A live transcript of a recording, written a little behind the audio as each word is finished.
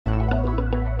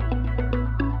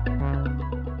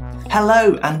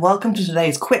Hello and welcome to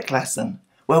today's quick lesson,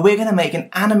 where we're going to make an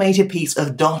animated piece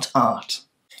of dot art.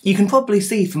 You can probably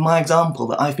see from my example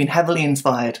that I've been heavily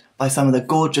inspired by some of the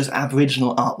gorgeous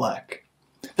Aboriginal artwork.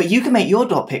 But you can make your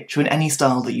dot picture in any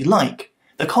style that you like.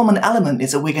 The common element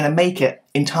is that we're going to make it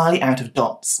entirely out of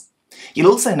dots.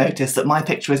 You'll also notice that my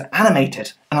picture is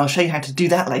animated, and I'll show you how to do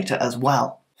that later as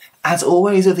well. As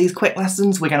always with these quick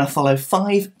lessons, we're going to follow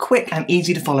 5 quick and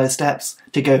easy to follow steps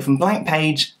to go from blank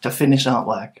page to finished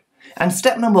artwork. And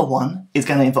step number 1 is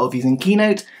going to involve using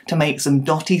Keynote to make some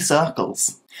dotty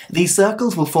circles. These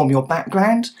circles will form your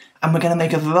background, and we're going to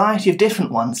make a variety of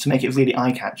different ones to make it really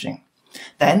eye-catching.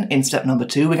 Then, in step number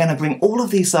 2, we're going to bring all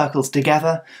of these circles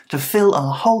together to fill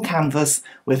our whole canvas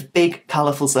with big,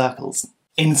 colourful circles.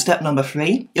 In step number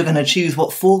 3, you're going to choose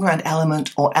what foreground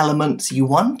element or elements you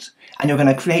want, and you're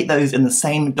going to create those in the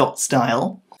same dot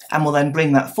style, and we'll then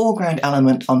bring that foreground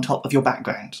element on top of your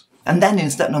background. And then in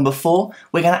step number 4,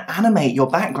 we're going to animate your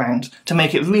background to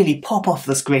make it really pop off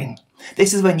the screen.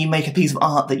 This is when you make a piece of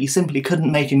art that you simply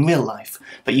couldn't make in real life,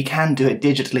 but you can do it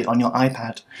digitally on your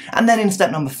iPad. And then in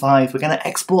step number 5, we're going to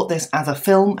export this as a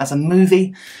film, as a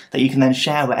movie, that you can then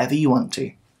share wherever you want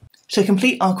to. To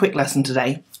complete our quick lesson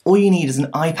today, all you need is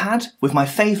an iPad with my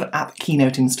favourite app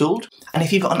Keynote installed, and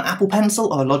if you've got an Apple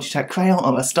Pencil or a Logitech crayon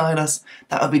or a stylus,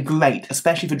 that would be great,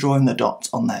 especially for drawing the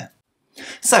dots on there.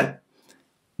 So,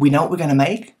 we know what we're going to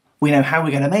make, we know how we're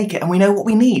going to make it, and we know what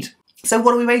we need. So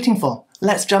what are we waiting for?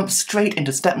 Let's jump straight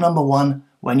into step number 1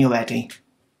 when you're ready.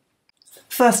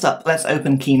 First up, let's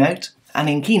open Keynote, and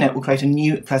in Keynote we'll create a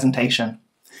new presentation.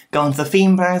 Go onto the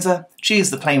theme browser,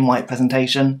 choose the plain white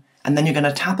presentation, and then you're going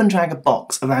to tap and drag a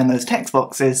box around those text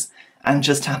boxes and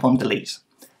just tap on delete.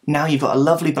 Now you've got a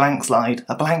lovely blank slide,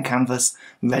 a blank canvas,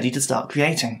 ready to start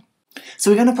creating. So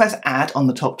we're going to press Add on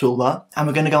the top toolbar, and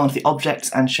we're going to go onto the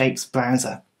Objects and Shapes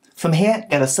browser. From here,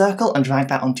 get a circle and drag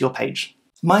that onto your page.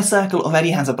 My circle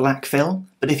already has a black fill,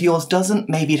 but if yours doesn't,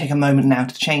 maybe take a moment now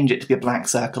to change it to be a black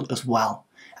circle as well.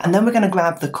 And then we're going to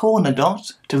grab the corner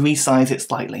dot to resize it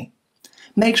slightly.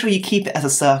 Make sure you keep it as a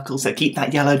circle, so keep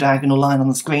that yellow diagonal line on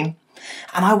the screen.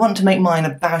 And I want to make mine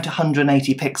about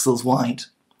 180 pixels wide.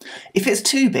 If it's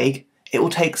too big, it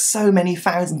will take so many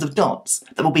thousands of dots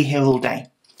that will be here all day.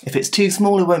 If it's too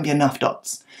small, it won't be enough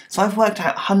dots. So I've worked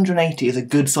out 180 is a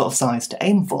good sort of size to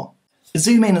aim for.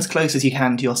 Zoom in as close as you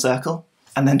can to your circle,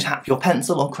 and then tap your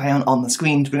pencil or crayon on the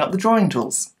screen to bring up the drawing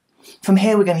tools. From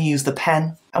here we're going to use the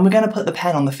pen, and we're going to put the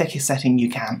pen on the thickest setting you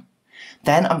can.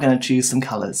 Then I'm going to choose some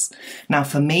colours. Now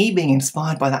for me, being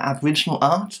inspired by that Aboriginal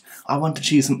art, I want to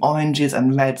choose some oranges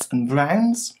and reds and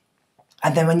browns.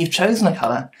 And then when you've chosen a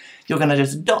colour, you're going to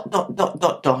just dot, dot, dot,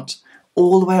 dot, dot,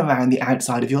 all the way around the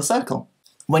outside of your circle.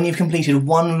 When you've completed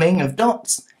one ring of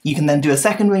dots, you can then do a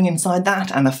second ring inside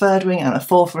that, and a third ring, and a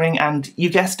fourth ring, and you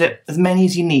guessed it, as many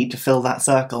as you need to fill that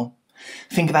circle.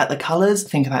 Think about the colours,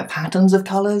 think about patterns of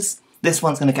colours. This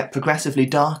one's going to get progressively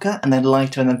darker, and then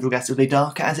lighter, and then progressively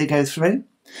darker as it goes through.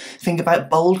 Think about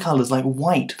bold colours like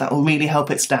white, that will really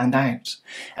help it stand out.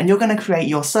 And you're going to create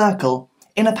your circle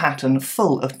in a pattern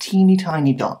full of teeny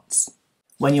tiny dots.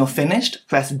 When you're finished,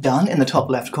 press Done in the top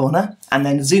left corner, and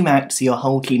then zoom out to see your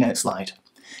whole Keynote slide.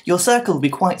 Your circle will be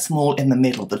quite small in the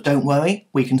middle, but don't worry,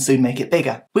 we can soon make it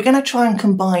bigger. We're going to try and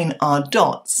combine our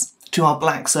dots to our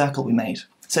black circle we made.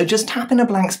 So just tap in a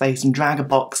blank space and drag a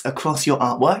box across your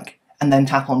artwork, and then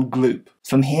tap on Group.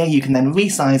 From here you can then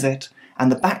resize it,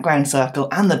 and the background circle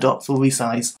and the dots will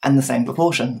resize in the same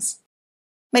proportions.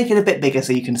 Make it a bit bigger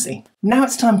so you can see. Now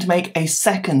it's time to make a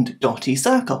second dotty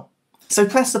circle. So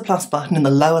press the plus button in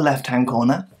the lower left hand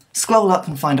corner, scroll up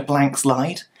and find a blank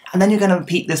slide, and then you're going to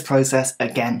repeat this process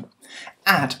again.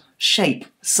 Add, shape,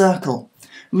 circle.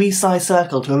 Resize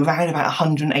circle to around about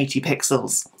 180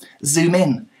 pixels. Zoom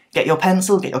in, get your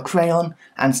pencil, get your crayon,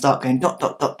 and start going dot,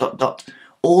 dot, dot, dot, dot,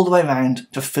 all the way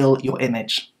around to fill your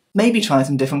image. Maybe try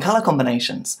some different colour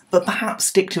combinations, but perhaps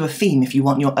stick to a theme if you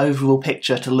want your overall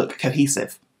picture to look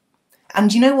cohesive.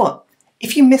 And you know what?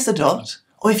 If you miss a dot,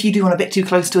 or if you do one a bit too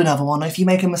close to another one, or if you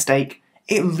make a mistake,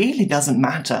 it really doesn't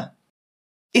matter.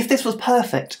 If this was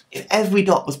perfect, if every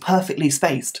dot was perfectly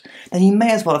spaced, then you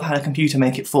may as well have had a computer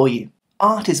make it for you.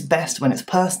 Art is best when it's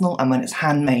personal and when it's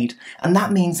handmade, and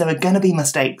that means there are going to be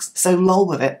mistakes, so roll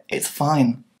with it, it's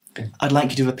fine. I'd like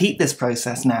you to repeat this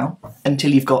process now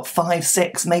until you've got 5,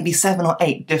 6, maybe 7 or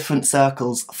 8 different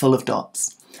circles full of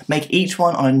dots. Make each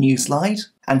one on a new slide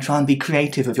and try and be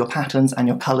creative with your patterns and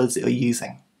your colours that you're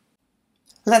using.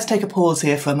 Let's take a pause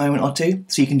here for a moment or two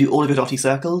so you can do all of your dotty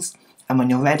circles, and when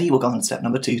you're ready we'll go on to step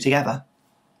number 2 together.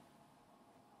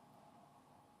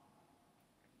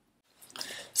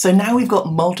 So now we've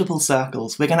got multiple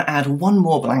circles, we're going to add one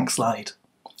more blank slide.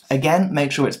 Again,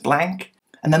 make sure it's blank,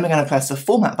 and then we're going to press the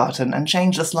Format button and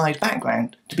change the slide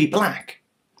background to be black.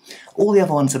 All the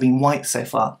other ones have been white so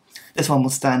far. This one will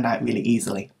stand out really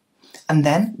easily. And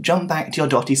then jump back to your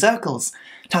dotty circles.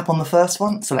 Tap on the first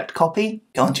one, select copy,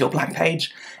 go onto your blank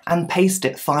page, and paste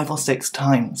it 5 or 6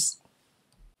 times.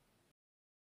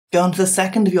 Go onto the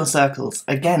second of your circles,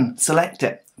 again select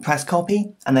it, press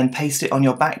copy, and then paste it on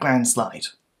your background slide.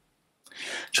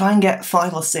 Try and get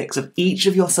 5 or 6 of each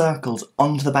of your circles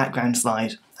onto the background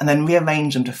slide, and then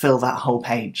rearrange them to fill that whole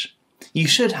page. You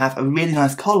should have a really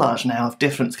nice collage now of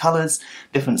different colours,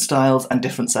 different styles, and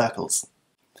different circles.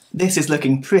 This is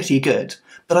looking pretty good,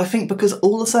 but I think because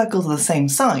all the circles are the same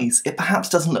size, it perhaps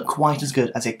doesn't look quite as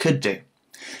good as it could do.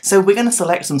 So we're going to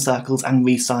select some circles and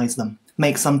resize them.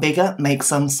 Make some bigger, make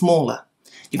some smaller.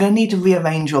 You're going to need to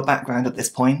rearrange your background at this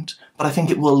point, but I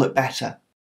think it will look better.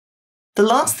 The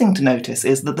last thing to notice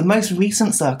is that the most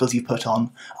recent circles you put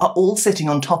on are all sitting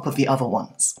on top of the other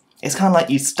ones. It's kind of like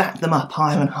you stack them up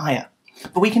higher and higher,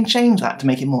 but we can change that to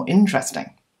make it more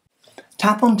interesting.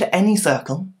 Tap onto any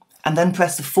circle, and then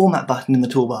press the Format button in the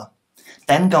toolbar.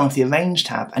 Then go onto the Arrange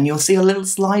tab, and you'll see a little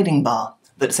sliding bar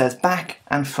that says back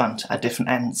and front at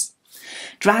different ends.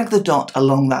 Drag the dot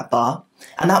along that bar,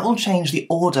 and that will change the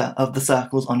order of the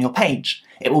circles on your page.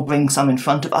 It will bring some in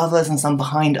front of others and some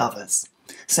behind others.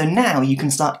 So now you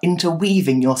can start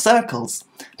interweaving your circles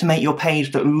to make your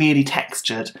page look really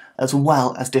textured, as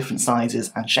well as different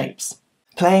sizes and shapes.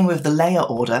 Playing with the layer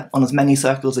order on as many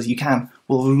circles as you can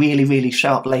will really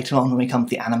show up later on when we come to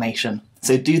the animation.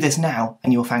 So do this now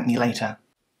and you'll thank me later.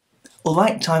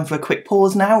 Alright, time for a quick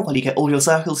pause now while you get all your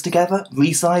circles together,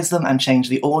 resize them and change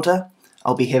the order.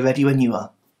 I'll be here ready when you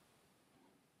are.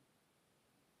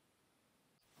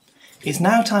 It's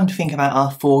now time to think about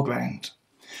our foreground.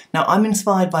 Now I'm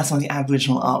inspired by some of the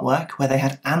Aboriginal artwork where they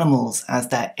had animals as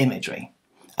their imagery,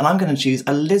 and I'm going to choose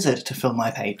a lizard to fill my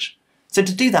page. So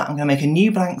to do that, I'm going to make a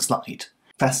new blank slide.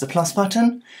 Press the plus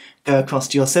button, go across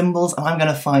to your symbols, and I'm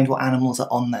going to find what animals are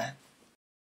on there.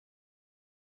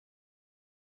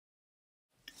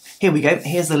 Here we go,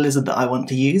 here's the lizard that I want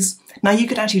to use. Now you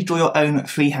could actually draw your own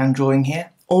freehand drawing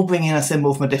here, or bring in a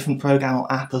symbol from a different program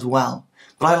or app as well.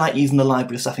 But I like using the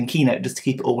library of stuff in Keynote just to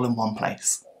keep it all in one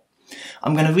place.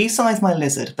 I'm going to resize my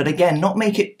lizard, but again, not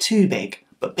make it too big,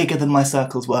 but bigger than my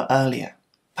circles were earlier.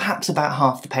 Perhaps about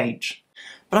half the page.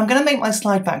 But I'm going to make my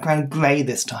slide background grey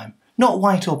this time, not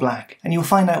white or black, and you'll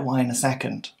find out why in a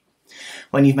second.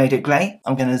 When you've made it grey,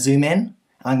 I'm going to zoom in, and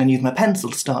I'm going to use my pencil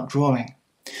to start drawing.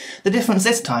 The difference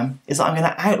this time is that I'm going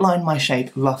to outline my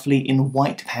shape roughly in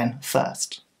white pen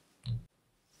first.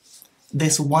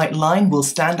 This white line will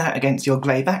stand out against your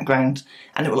grey background,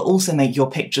 and it will also make your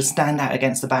picture stand out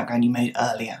against the background you made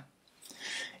earlier.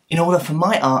 In order for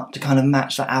my art to kind of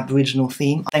match that Aboriginal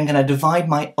theme, I'm going to divide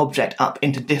my object up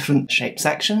into different shape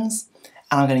sections,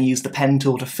 and I'm going to use the pen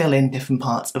tool to fill in different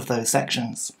parts of those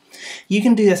sections. You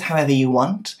can do this however you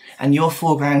want, and your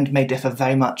foreground may differ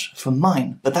very much from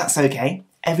mine, but that's okay.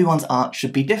 Everyone's art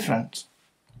should be different.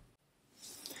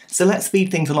 So let's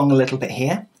speed things along a little bit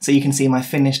here, so you can see my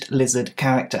finished lizard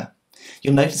character.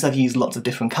 You'll notice I've used lots of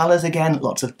different colours again,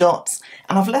 lots of dots,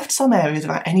 and I've left some areas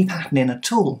without any pattern in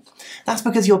at all. That's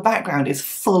because your background is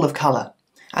full of colour,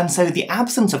 and so the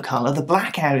absence of colour, the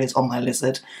black areas on my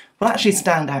lizard, will actually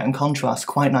stand out and contrast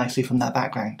quite nicely from that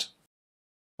background.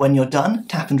 When you're done,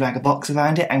 tap and drag a box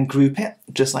around it and group it,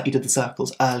 just like you did the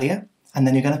circles earlier, and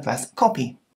then you're going to press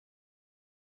copy.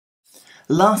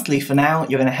 Lastly, for now,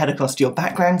 you're going to head across to your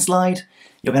background slide.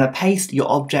 You're going to paste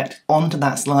your object onto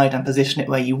that slide and position it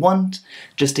where you want,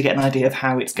 just to get an idea of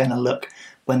how it's going to look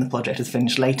when the project is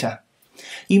finished later.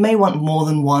 You may want more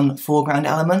than one foreground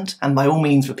element, and by all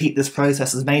means repeat this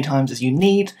process as many times as you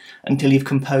need until you've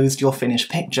composed your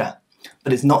finished picture.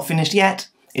 But it's not finished yet,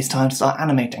 it's time to start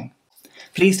animating.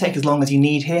 Please take as long as you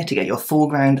need here to get your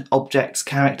foreground objects,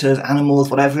 characters, animals,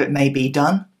 whatever it may be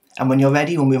done, and when you're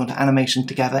ready we'll move on to animation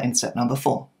together in step number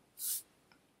 4.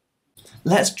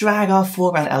 Let's drag our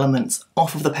foreground elements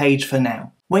off of the page for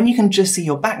now. When you can just see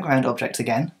your background objects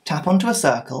again, tap onto a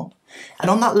circle,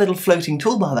 and on that little floating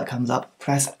toolbar that comes up,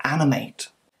 press Animate.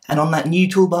 And on that new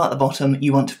toolbar at the bottom,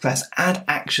 you want to press Add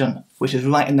Action, which is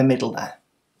right in the middle there.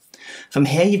 From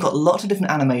here, you've got lots of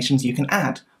different animations you can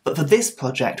add, but for this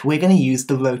project, we're going to use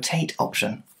the Rotate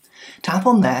option. Tap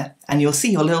on there, and you'll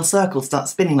see your little circle start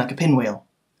spinning like a pinwheel.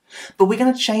 But we're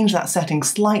going to change that setting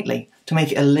slightly to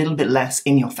make it a little bit less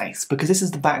in your face, because this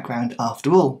is the background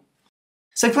after all.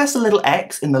 So press the little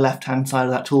X in the left-hand side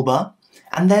of that toolbar,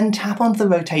 and then tap onto the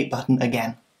Rotate button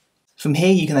again. From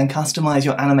here you can then customise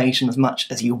your animation as much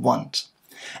as you want.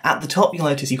 At the top you'll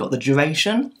notice you've got the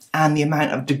duration, and the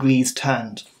amount of degrees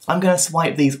turned. I'm going to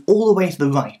swipe these all the way to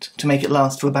the right to make it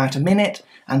last for about a minute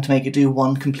and to make it do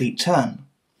one complete turn.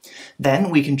 Then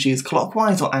we can choose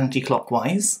clockwise or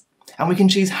anti-clockwise, and we can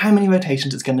choose how many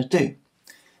rotations it's going to do.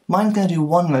 Mine's going to do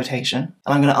one rotation,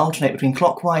 and I'm going to alternate between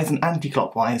clockwise and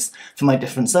anti-clockwise for my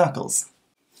different circles.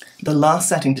 The last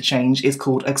setting to change is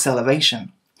called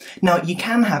acceleration. Now, you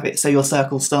can have it so your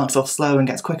circle starts off slow and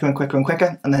gets quicker and quicker and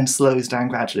quicker, and then slows down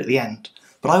gradually at the end.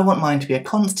 But I want mine to be a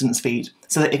constant speed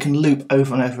so that it can loop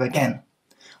over and over again.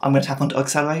 I'm going to tap onto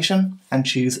acceleration and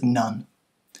choose none.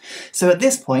 So at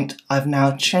this point, I've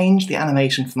now changed the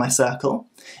animation for my circle.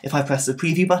 If I press the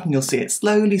preview button, you'll see it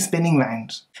slowly spinning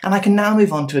round. And I can now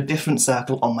move on to a different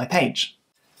circle on my page.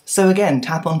 So again,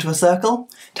 tap onto a circle,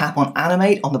 tap on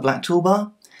Animate on the black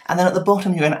toolbar, and then at the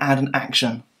bottom you're going to add an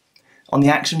action. On the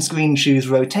action screen, choose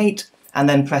Rotate, and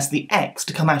then press the X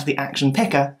to come out of the action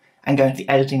picker and go into the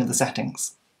editing of the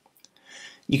settings.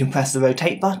 You can press the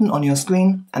Rotate button on your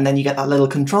screen, and then you get that little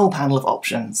control panel of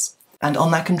options. And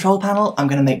on that control panel, I'm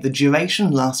going to make the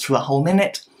duration last for a whole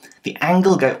minute, the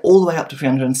angle go all the way up to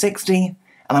 360, and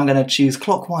I'm going to choose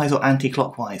clockwise or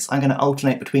anti-clockwise. I'm going to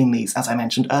alternate between these, as I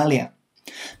mentioned earlier.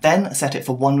 Then set it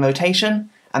for one rotation,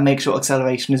 and make sure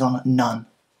acceleration is on none.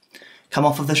 Come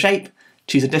off of the shape,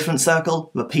 choose a different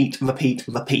circle, repeat, repeat,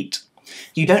 repeat.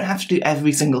 You don't have to do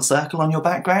every single circle on your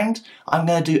background. I'm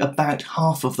going to do about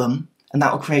half of them, and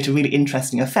that will create a really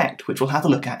interesting effect, which we'll have a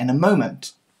look at in a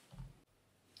moment.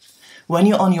 When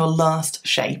you're on your last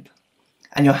shape,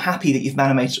 and you're happy that you've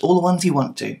animated all the ones you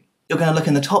want to, you're going to look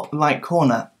in the top right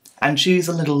corner and choose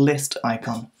a little list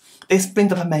icon. This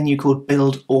brings up a menu called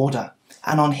Build Order,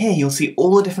 and on here you'll see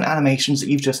all the different animations that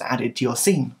you've just added to your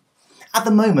scene. At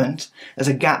the moment, there's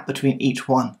a gap between each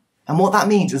one, and what that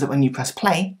means is that when you press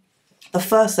play, the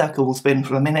first circle will spin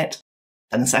for a minute,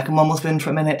 then the second one will spin for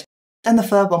a minute, then the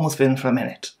third one will spin for a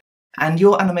minute, and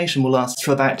your animation will last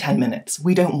for about 10 minutes.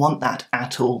 We don't want that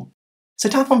at all. So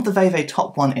tap onto the very, very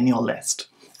top one in your list.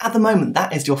 At the moment,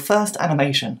 that is your first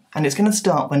animation, and it's going to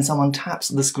start when someone taps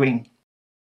the screen.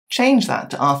 Change that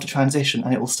to after transition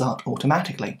and it will start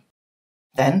automatically.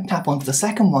 Then tap onto the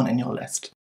second one in your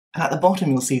list, and at the bottom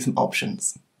you'll see some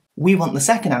options. We want the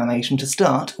second animation to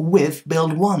start with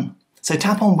build 1. So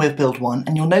tap on with build 1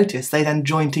 and you'll notice they then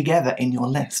join together in your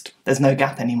list. There's no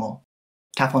gap anymore.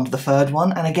 Tap onto the third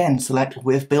one and again select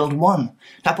with build 1.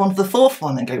 Tap onto the fourth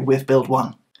one and go with build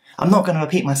 1. I'm not going to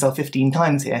repeat myself 15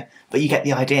 times here, but you get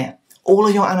the idea. All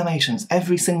of your animations,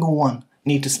 every single one,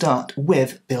 need to start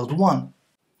with build 1.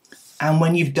 And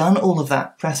when you've done all of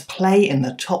that, press play in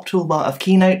the top toolbar of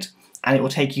Keynote, and it will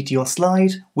take you to your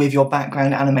slide with your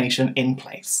background animation in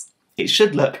place. It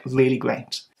should look really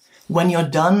great. When you're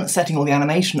done setting all the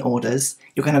animation orders,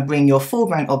 you're going to bring your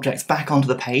foreground objects back onto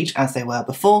the page as they were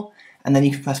before, and then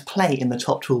you can press play in the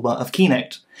top toolbar of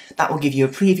Keynote. That will give you a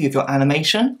preview of your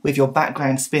animation, with your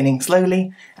background spinning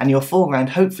slowly, and your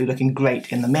foreground hopefully looking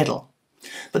great in the middle.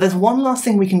 But there's one last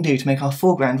thing we can do to make our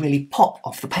foreground really pop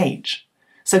off the page.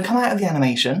 So come out of the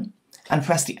animation, and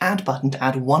press the Add button to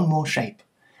add one more shape.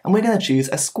 And we're going to choose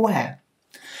a square.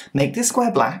 Make this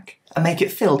square black, and make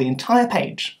it fill the entire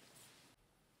page.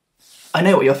 I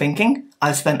know what you're thinking.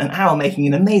 I've spent an hour making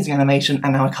an amazing animation,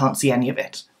 and now I can't see any of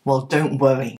it. Well, don't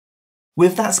worry.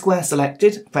 With that square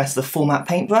selected, press the Format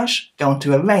Paintbrush, go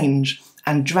onto Arrange,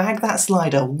 and drag that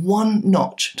slider one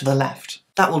notch to the left.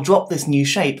 That will drop this new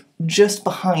shape just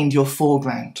behind your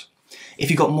foreground. If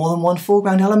you've got more than one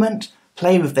foreground element,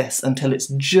 play with this until it's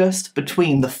just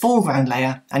between the foreground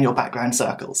layer and your background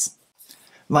circles.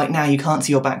 Right now you can't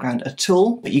see your background at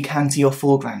all, but you can see your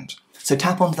foreground. So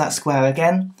tap onto that square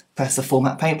again, press the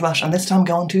Format Paintbrush, and this time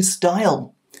go on to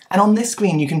Style. And on this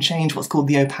screen you can change what's called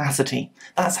the opacity.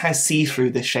 That's how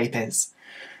see-through this shape is.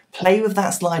 Play with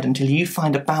that slide until you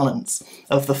find a balance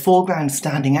of the foreground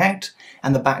standing out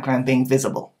and the background being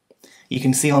visible. You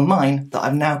can see on mine that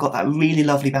I've now got that really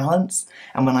lovely balance,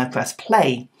 and when I press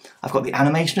play, I've got the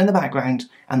animation in the background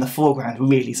and the foreground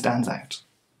really stands out.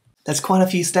 There's quite a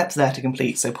few steps there to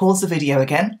complete, so pause the video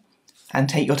again and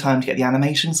take your time to get the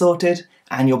animation sorted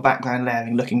and your background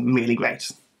layering looking really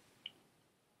great.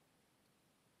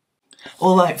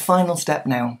 Alright, final step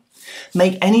now.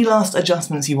 Make any last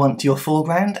adjustments you want to your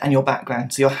foreground and your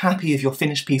background so you're happy with your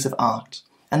finished piece of art.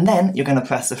 And then you're going to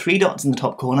press the three dots in the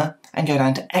top corner and go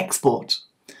down to Export.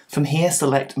 From here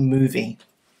select Movie.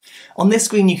 On this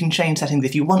screen you can change settings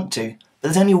if you want to, but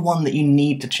there's only one that you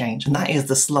need to change, and that is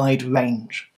the slide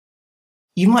range.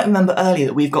 You might remember earlier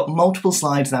that we've got multiple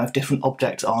slides now with different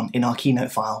objects on in our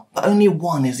Keynote file, but only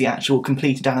one is the actual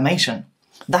completed animation.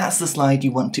 That's the slide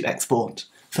you want to export.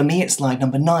 For me it's slide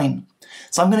number 9.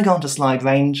 So I'm going to go onto slide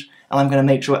range and I'm going to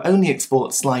make sure it only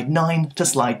exports slide 9 to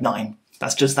slide 9.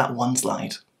 That's just that one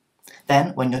slide.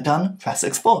 Then, when you're done, press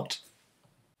export.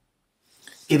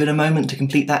 Give it a moment to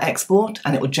complete that export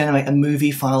and it will generate a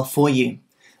movie file for you.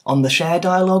 On the share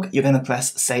dialog, you're going to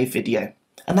press save video,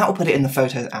 and that will put it in the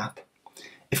Photos app.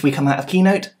 If we come out of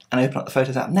Keynote and open up the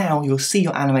Photos app now, you'll see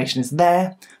your animation is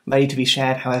there, ready to be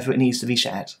shared however it needs to be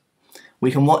shared.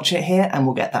 We can watch it here and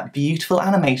we'll get that beautiful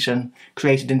animation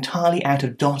created entirely out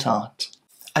of dot art.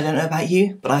 I don't know about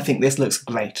you, but I think this looks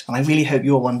great, and I really hope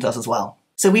your one does as well.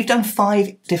 So we've done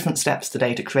 5 different steps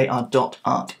today to create our dot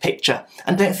art picture,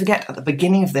 and don't forget at the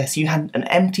beginning of this you had an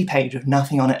empty page with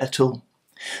nothing on it at all.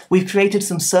 We've created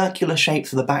some circular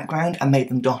shapes for the background and made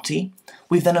them dotty.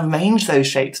 We've then arranged those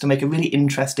shapes to make a really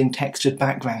interesting textured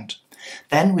background.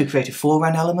 Then we've created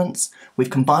foreground elements,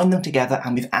 we've combined them together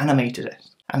and we've animated it.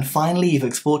 And finally you've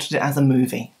exported it as a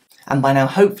movie. And by now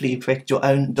hopefully you've created your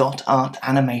own dot art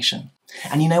animation.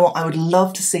 And you know what, I would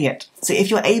love to see it. So if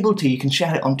you're able to, you can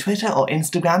share it on Twitter or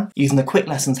Instagram using the Quick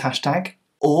Lessons hashtag.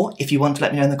 Or if you want to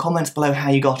let me know in the comments below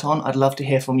how you got on, I'd love to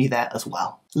hear from you there as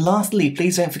well. Lastly,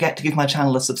 please don't forget to give my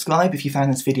channel a subscribe if you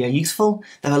found this video useful.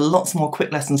 There are lots more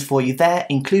quick lessons for you there,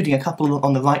 including a couple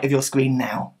on the right of your screen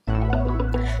now.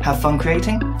 Have fun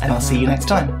creating, and I'll see you next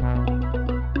time.